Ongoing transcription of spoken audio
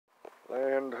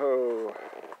Land ho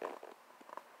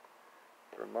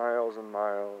for miles and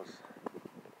miles.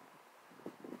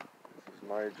 This is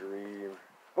my dream.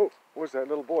 Oh, where's that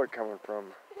little boy coming from?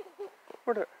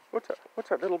 What's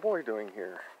that little boy doing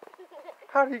here?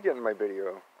 How did he get in my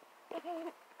video? Oh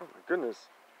my goodness.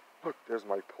 Look, there's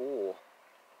my pool.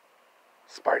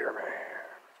 Spider-Man.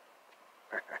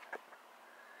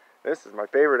 This is my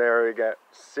favorite area. You got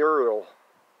cereal.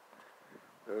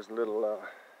 Those little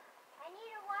I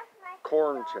need to wash my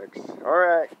corn chicks.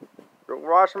 Alright. Go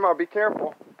wash them up. Be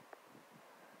careful.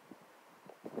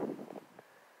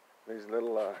 These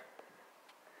little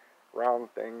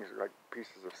round things are like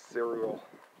pieces of cereal.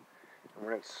 And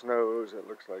when it snows, it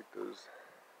looks like those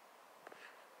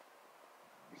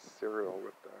cereal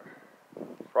with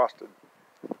frosted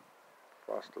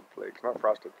flakes. Not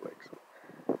frosted flakes.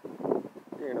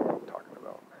 You know what I'm talking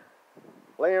about.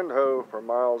 Land ho for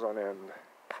miles on end.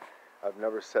 I've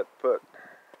never set foot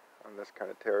on this kind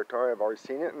of territory. I've always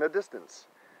seen it in the distance.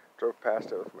 Drove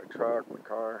past it with my truck, my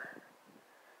car.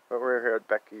 But we're here at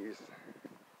Becky's.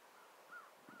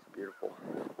 It's beautiful.